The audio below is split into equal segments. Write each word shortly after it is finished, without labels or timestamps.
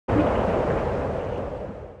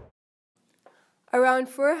Around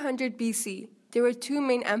 400 BC, there were two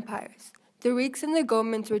main empires. The Greeks and the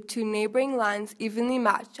Gomans were two neighboring lands evenly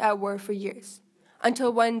matched at war for years,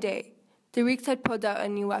 until one day, the Greeks had pulled out a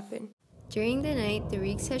new weapon. During the night, the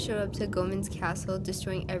Greeks had showed up to Goman's castle,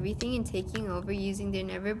 destroying everything and taking over using their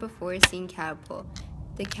never-before-seen catapult.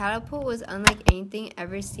 The catapult was unlike anything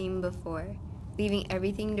ever seen before, leaving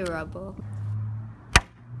everything to rubble.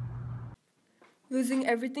 Losing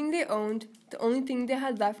everything they owned, the only thing they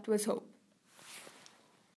had left was hope.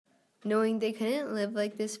 Knowing they couldn't live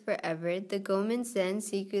like this forever, the Gomans then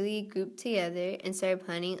secretly grouped together and started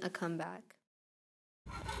planning a comeback.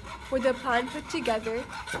 With a plan put together,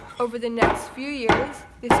 over the next few years,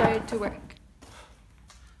 they started to work.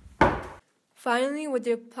 Finally, with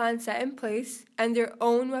their plan set in place and their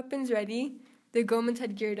own weapons ready, the Gomans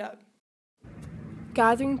had geared up.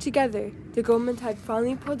 Gathering together, the Gomans had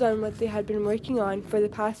finally pulled on what they had been working on for the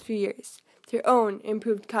past few years, their own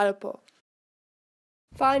improved catapult.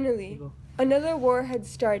 Finally, another war had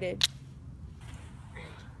started.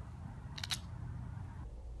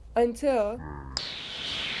 Until